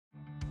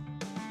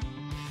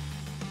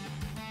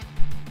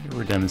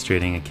We're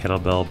demonstrating a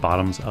kettlebell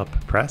bottoms up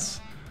press.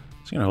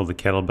 Just gonna hold the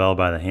kettlebell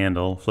by the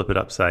handle, flip it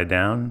upside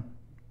down,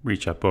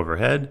 reach up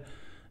overhead,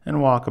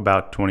 and walk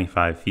about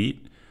 25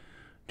 feet.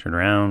 Turn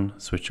around,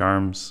 switch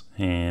arms,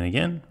 and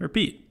again,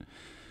 repeat.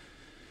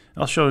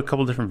 I'll show a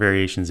couple different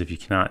variations if you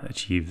cannot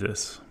achieve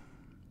this.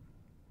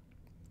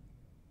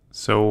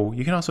 So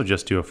you can also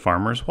just do a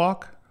farmer's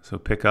walk. So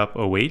pick up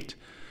a weight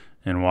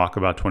and walk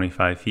about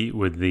 25 feet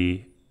with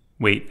the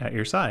weight at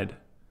your side.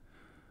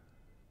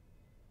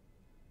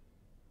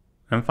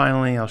 And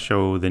finally, I'll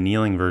show the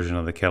kneeling version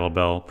of the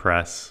kettlebell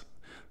press.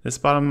 This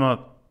bottom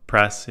up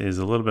press is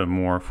a little bit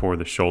more for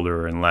the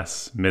shoulder and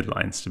less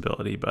midline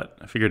stability, but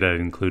I figured I'd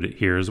include it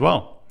here as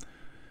well.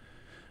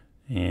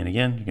 And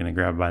again, you're going to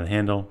grab it by the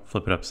handle,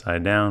 flip it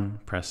upside down,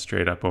 press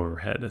straight up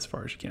overhead as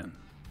far as you can.